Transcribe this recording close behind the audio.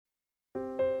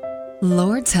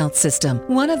Lord's Health System,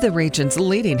 one of the region's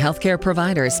leading healthcare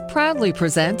providers, proudly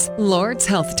presents Lord's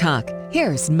Health Talk.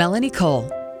 Here's Melanie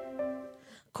Cole.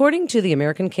 According to the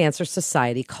American Cancer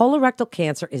Society, colorectal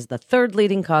cancer is the third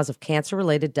leading cause of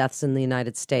cancer-related deaths in the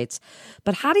United States.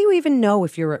 But how do you even know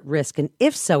if you're at risk? And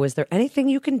if so, is there anything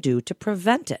you can do to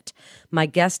prevent it? My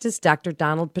guest is Dr.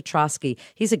 Donald Petrosky.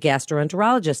 He's a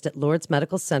gastroenterologist at Lourdes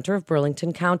Medical Center of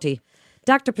Burlington County.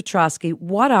 Dr. Petrosky,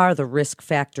 what are the risk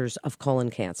factors of colon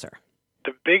cancer?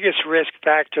 The biggest risk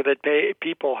factor that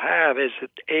people have is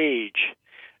age.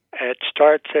 It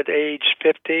starts at age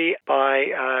 50.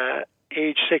 By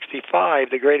age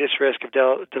 65, the greatest risk of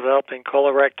developing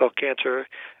colorectal cancer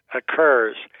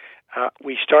occurs.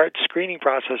 We start screening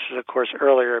processes, of course,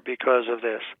 earlier because of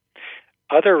this.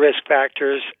 Other risk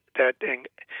factors that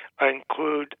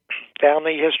include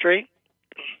family history,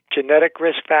 genetic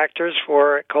risk factors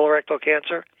for colorectal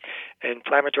cancer,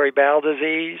 inflammatory bowel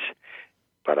disease.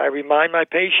 But I remind my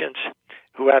patients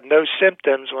who have no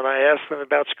symptoms when I ask them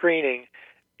about screening,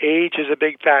 age is a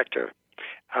big factor.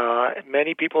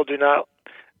 Many people do not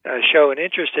show an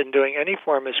interest in doing any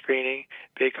form of screening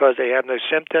because they have no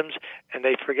symptoms, and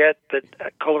they forget that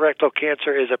colorectal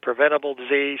cancer is a preventable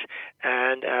disease,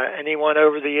 and anyone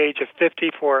over the age of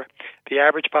 50 for the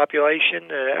average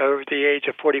population, over the age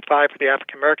of 45 for the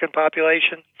African American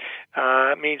population,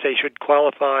 means they should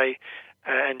qualify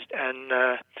and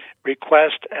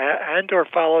request and or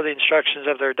follow the instructions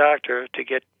of their doctor to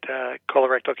get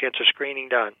colorectal cancer screening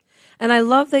done. And I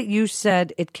love that you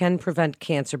said it can prevent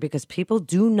cancer because people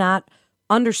do not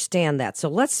understand that. So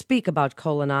let's speak about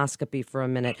colonoscopy for a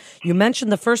minute. You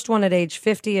mentioned the first one at age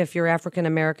 50, if you're African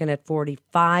American at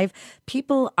 45.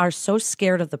 People are so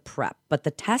scared of the prep, but the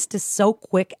test is so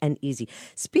quick and easy.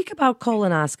 Speak about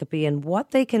colonoscopy and what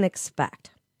they can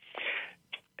expect.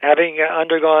 Having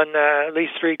undergone at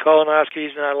least 3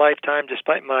 colonoscopies in my lifetime,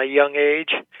 despite my young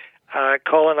age,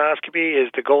 colonoscopy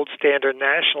is the gold standard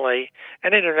nationally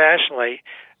and internationally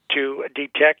to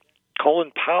detect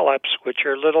colon polyps, which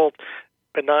are little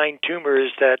benign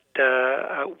tumors that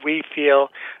we feel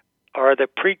are the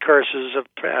precursors of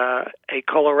a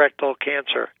colorectal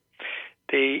cancer.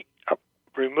 The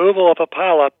removal of a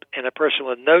polyp in a person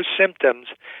with no symptoms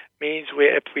means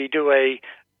if we do a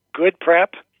good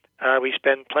prep, we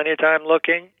spend plenty of time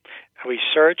looking, we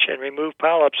search and remove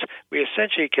polyps, we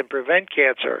essentially can prevent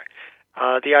cancer.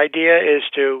 The idea is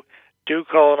to do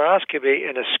colonoscopy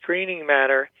in a screening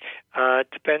manner,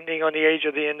 depending on the age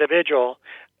of the individual,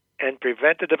 and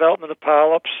prevent the development of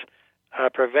polyps,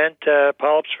 prevent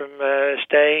polyps from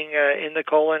staying in the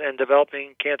colon and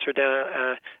developing cancer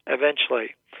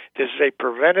eventually. This is a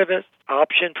preventative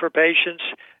option for patients,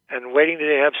 and waiting till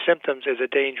they have symptoms is a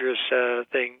dangerous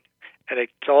thing, and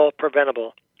it's all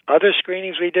preventable. Other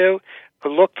screenings we do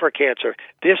look for cancer.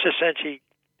 This essentially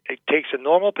it takes a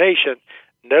normal patient,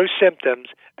 no symptoms,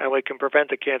 and we can prevent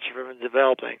the cancer from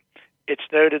developing. It's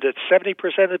noted that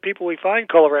 70% of the people we find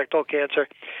colorectal cancer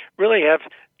really have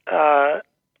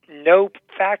no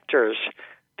factors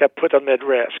that put them at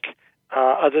risk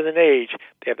other than age.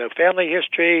 They have no family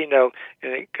history, no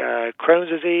Crohn's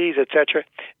disease, etc.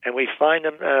 And we find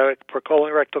them for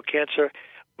colorectal cancer.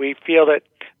 We feel that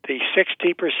the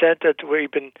 60% that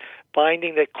we've been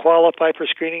finding that qualify for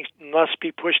screening must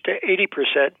be pushed to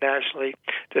 80% nationally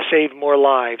to save more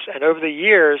lives. And over the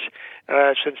years,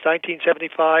 since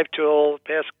 1975 till the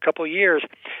past couple of years,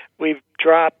 we've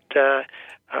dropped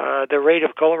the rate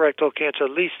of colorectal cancer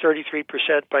at least 33%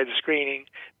 by the screening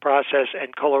process,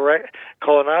 and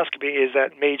colonoscopy is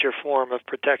that major form of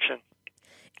protection.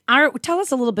 Tell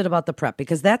us a little bit about the prep,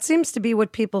 because that seems to be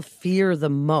what people fear the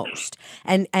most.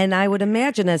 And I would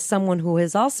imagine, as someone who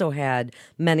has also had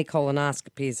many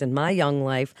colonoscopies in my young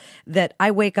life, that I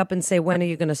wake up and say, when are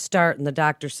you going to start? And the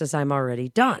doctor says, I'm already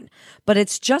done. But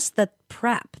it's just that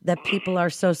prep that people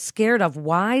are so scared of.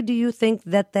 Why do you think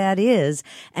that is?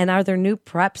 And are there new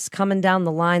preps coming down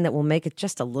the line that will make it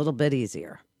just a little bit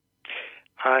easier?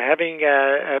 Having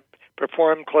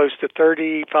performed close to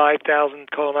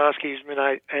 35,000 colonoscopies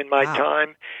in my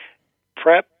time.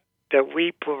 Prep that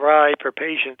we provide for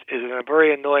patients is a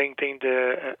very annoying thing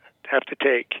to have to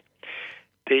take.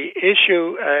 The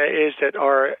issue is that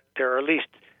there are at least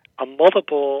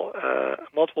multiple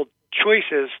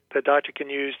choices the doctor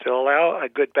can use to allow a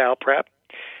good bowel prep.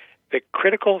 The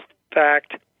critical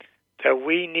fact that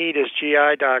we need as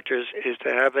GI doctors is to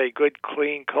have a good,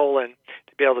 clean colon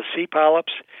to be able to see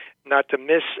polyps, not to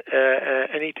miss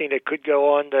anything that could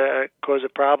go on to cause a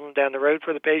problem down the road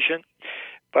for the patient.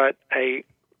 But a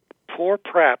poor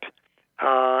prep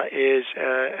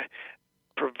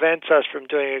prevents us from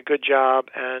doing a good job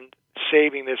and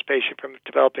saving this patient from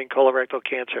developing colorectal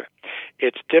cancer.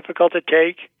 It's difficult to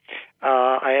take.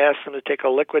 I ask them to take a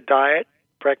liquid diet,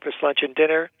 breakfast, lunch, and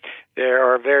dinner. There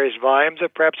are various volumes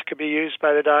of PrEPs that can be used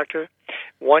by the doctor.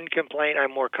 One complaint I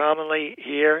more commonly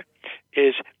hear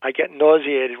is I get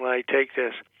nauseated when I take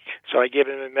this. So I give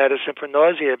them a medicine for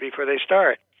nausea before they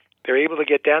start. They're able to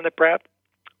get down the PrEP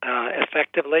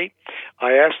effectively.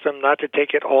 I ask them not to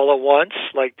take it all at once,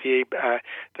 like the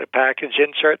package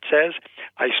insert says.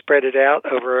 I spread it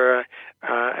out over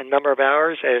a number of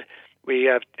hours. We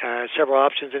have several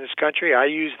options in this country. I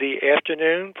use the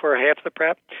afternoon for half the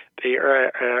PrEP, the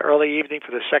early evening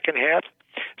for the second half.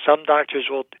 Some doctors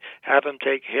will have them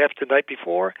take half the night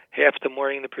before, half the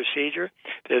morning of the procedure.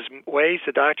 There's ways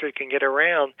the doctor can get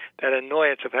around that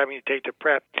annoyance of having to take the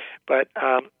PrEP. But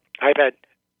I've had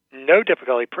no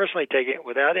difficulty personally taking it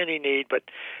without any need, but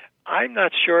I'm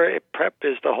not sure if PrEP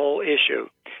is the whole issue.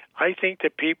 I think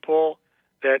that people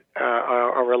that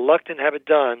are reluctant to have it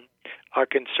done are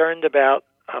concerned about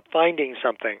finding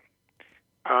something.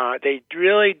 They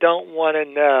really don't want to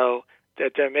know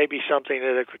that there may be something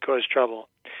that could cause trouble.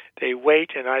 They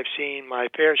wait, and I've seen my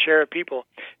fair share of people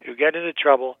who get into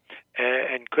trouble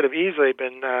and could have easily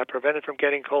been prevented from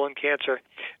getting colon cancer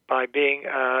by being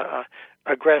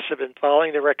aggressive and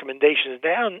following the recommendations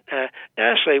down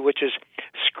nationally, which is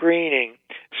screening.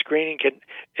 Screening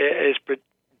is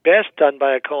best done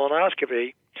by a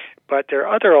colonoscopy, but there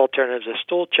are other alternatives, a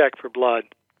stool check for blood,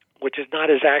 which is not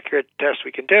as accurate a test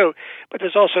we can do, but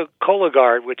there's also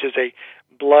Cologuard, which is a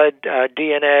blood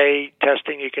DNA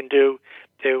testing you can do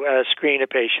to screen a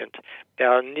patient.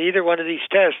 Now, neither one of these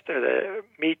tests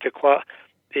meet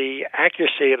the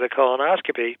accuracy of the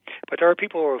colonoscopy, but there are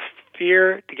people who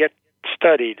fear to get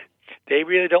studied. They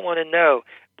really don't want to know.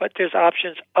 But there's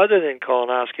options other than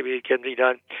colonoscopy that can be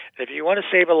done. And if you want to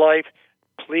save a life,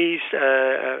 please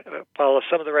follow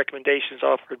some of the recommendations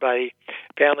offered by the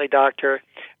family doctor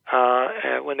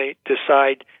when they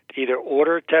decide to either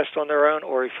order a test on their own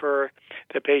or refer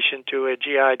the patient to a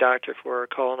GI doctor for a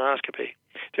colonoscopy.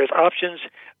 There's options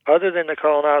other than the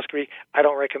colonoscopy. I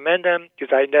don't recommend them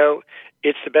because I know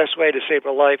it's the best way to save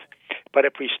a life. But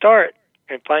if we start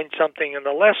and find something in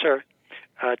the lesser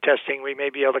testing, we may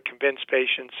be able to convince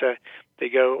patients to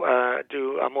go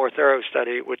do a more thorough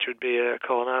study, which would be a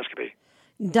colonoscopy.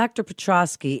 Dr.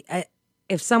 Petrosky,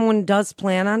 if someone does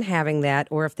plan on having that,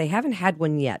 or if they haven't had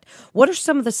one yet, what are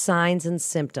some of the signs and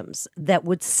symptoms that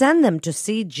would send them to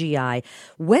see GI?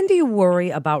 When do you worry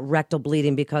about rectal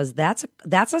bleeding? Because that's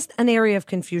an area of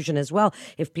confusion as well.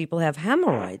 If people have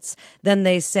hemorrhoids, then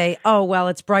they say, oh, well,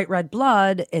 it's bright red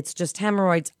blood, it's just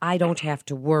hemorrhoids, I don't have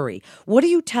to worry. What do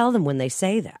you tell them when they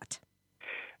say that?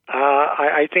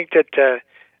 I think that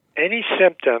any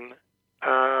symptom,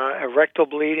 rectal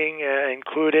bleeding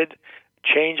included,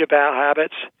 change of bowel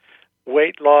habits,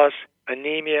 weight loss,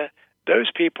 anemia, those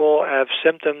people have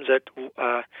symptoms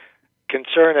that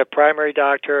concern a primary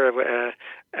doctor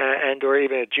and or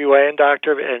even a GYN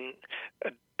doctor, and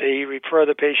they refer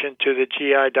the patient to the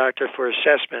GI doctor for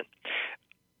assessment.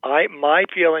 My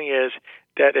feeling is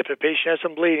that if a patient has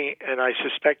some bleeding, and I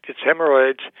suspect it's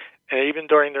hemorrhoids, and even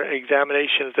during the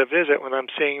examination of the visit, when I'm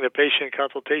seeing the patient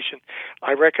consultation,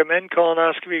 I recommend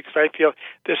colonoscopy because I feel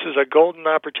this is a golden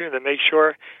opportunity to make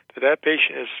sure that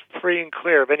patient is free and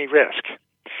clear of any risk.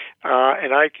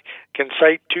 And I can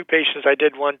cite two patients I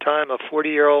did one time, a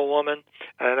 40-year-old woman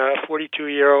and a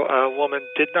 42-year-old woman,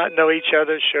 did not know each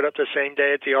other, showed up the same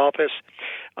day at the office.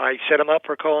 I set them up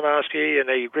for colonoscopy, and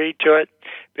they agreed to it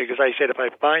because I said, if I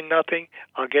find nothing,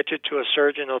 I'll get you to a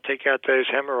surgeon who'll take out those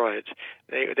hemorrhoids.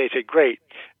 They said, great.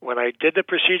 When I did the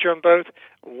procedure on both,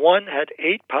 one had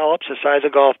 8 polyps the size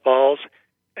of golf balls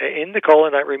in the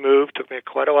colon that removed. Took me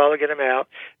quite a while to get them out.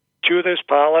 2 of those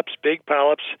polyps, big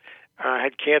polyps,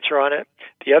 had cancer on it.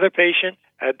 The other patient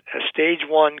had a stage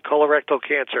 1 colorectal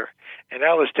cancer, and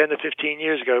that was 10 to 15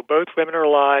 years ago. Both women are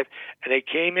alive, and they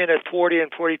came in at 40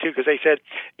 and 42 because they said,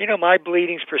 my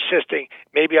bleeding's persisting.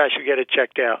 Maybe I should get it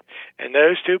checked out. And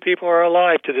those 2 people are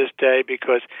alive to this day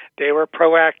because they were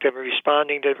proactive in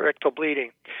responding to rectal bleeding.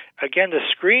 Again, the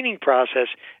screening process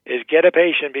is get a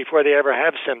patient before they ever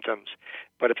have symptoms.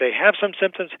 But if they have some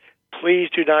symptoms, please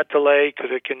do not delay because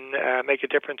it can make a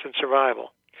difference in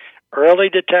survival. Early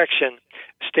detection,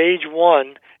 stage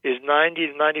 1 is 90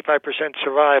 to 95%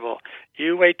 survival.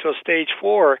 You wait till stage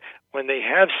 4 when they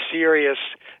have serious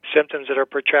symptoms that are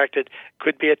protracted,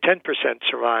 could be a 10%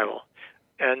 survival.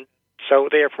 And so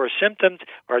therefore symptoms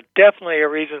are definitely a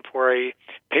reason for a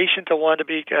patient to want to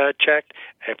be checked.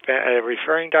 A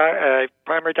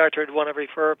primary doctor would want to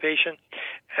refer a patient.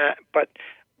 But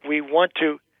we want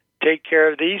to take care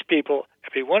of these people.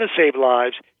 If we want to save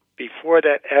lives, before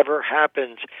that ever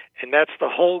happens. And that's the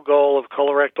whole goal of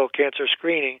colorectal cancer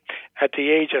screening at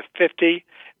the age of 50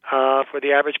 for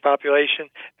the average population.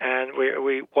 And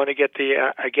we want to get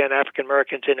again, African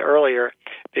Americans in earlier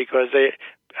because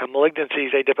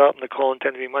malignancies they develop in the colon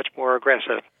tend to be much more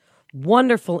aggressive.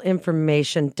 Wonderful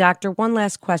information. Doctor, one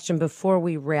last question before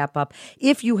we wrap up.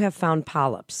 If you have found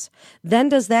polyps, then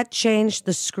does that change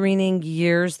the screening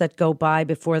years that go by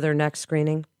before their next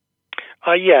screening?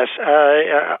 Yes.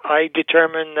 I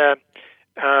determine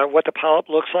what the polyp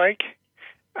looks like.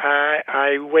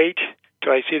 I wait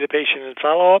till I see the patient in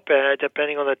follow-up,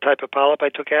 depending on the type of polyp I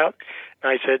took out.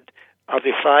 And I said, of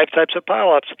the 5 types of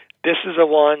polyps, this is the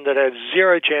one that has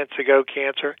 0 chance to go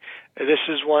cancer. This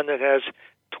is one that has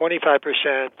 25%,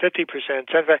 50%,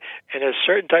 75%, and a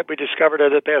certain type we discovered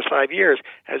over the past 5 years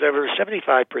has over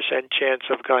 75% chance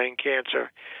of going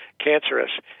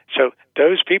cancerous. So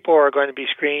those people are going to be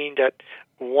screened at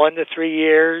 1 to 3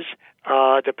 years,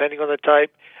 depending on the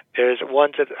type. There's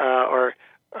ones that are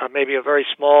maybe a very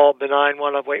small, benign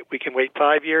one. We can wait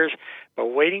 5 years, but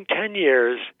waiting 10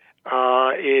 years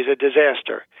is a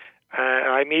disaster.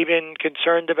 I'm even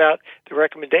concerned about the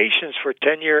recommendations for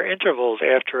 10-year intervals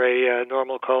after a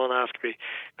normal colonoscopy,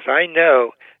 because I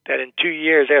know that in 2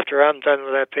 years after I'm done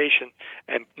with that patient,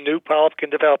 a new polyp can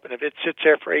develop, and if it sits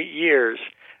there for 8 years,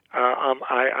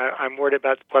 I'm worried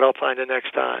about what I'll find the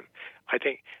next time. I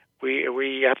think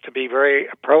we have to be very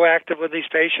proactive with these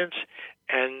patients,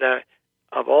 and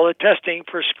of all the testing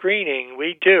for screening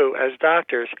we do as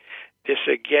doctors, this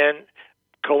again,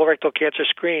 colorectal cancer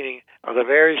screening of the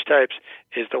various types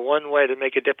is the one way to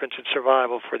make a difference in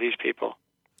survival for these people.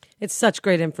 It's such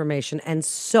great information and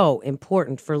so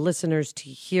important for listeners to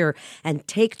hear and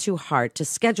take to heart. To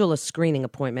schedule a screening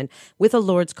appointment with a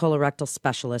Lourdes colorectal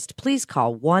specialist, please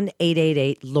call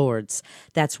 1-888-LOURDES.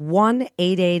 That's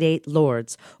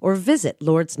 1-888-LOURDES, or visit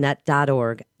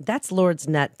lourdesnet.org. That's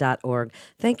lourdesnet.org.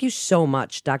 Thank you so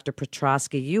much, Dr.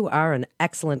 Petrosky. You are an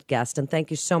excellent guest, and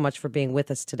thank you so much for being with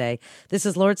us today. This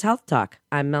is Lourdes Health Talk.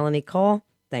 I'm Melanie Cole.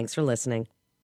 Thanks for listening.